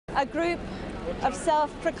A group of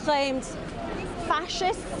self-proclaimed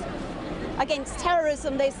fascists against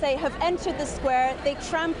terrorism, they say, have entered the square. They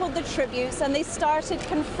trampled the tributes and they started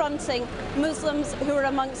confronting Muslims who were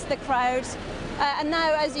amongst the crowd. And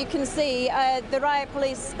now, as you can see, the riot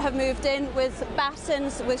police have moved in with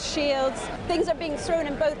batons, with shields. Things are being thrown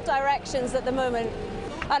in both directions at the moment.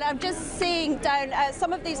 And I'm just seeing down,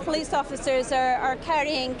 some of these police officers are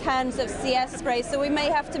carrying cans of CS spray, so we may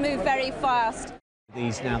have to move very fast.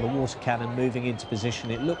 These now, the water cannon moving into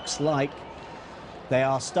position. It looks like they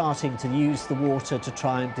are starting to use the water to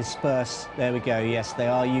try and disperse. There we go, yes, they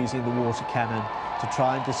are using the water cannon to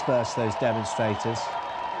try and disperse those demonstrators.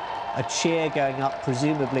 A cheer going up,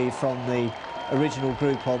 presumably from the original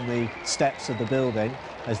group on the steps of the building,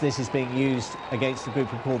 as this is being used against the group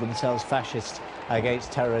who call themselves fascists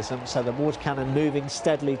against terrorism. So the water cannon moving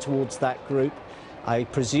steadily towards that group. I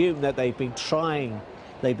presume that they've been trying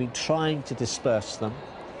to disperse them,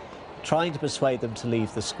 trying to persuade them to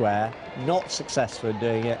leave the square, not successful in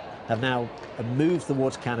doing it, have now moved the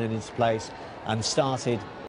water cannon into place and started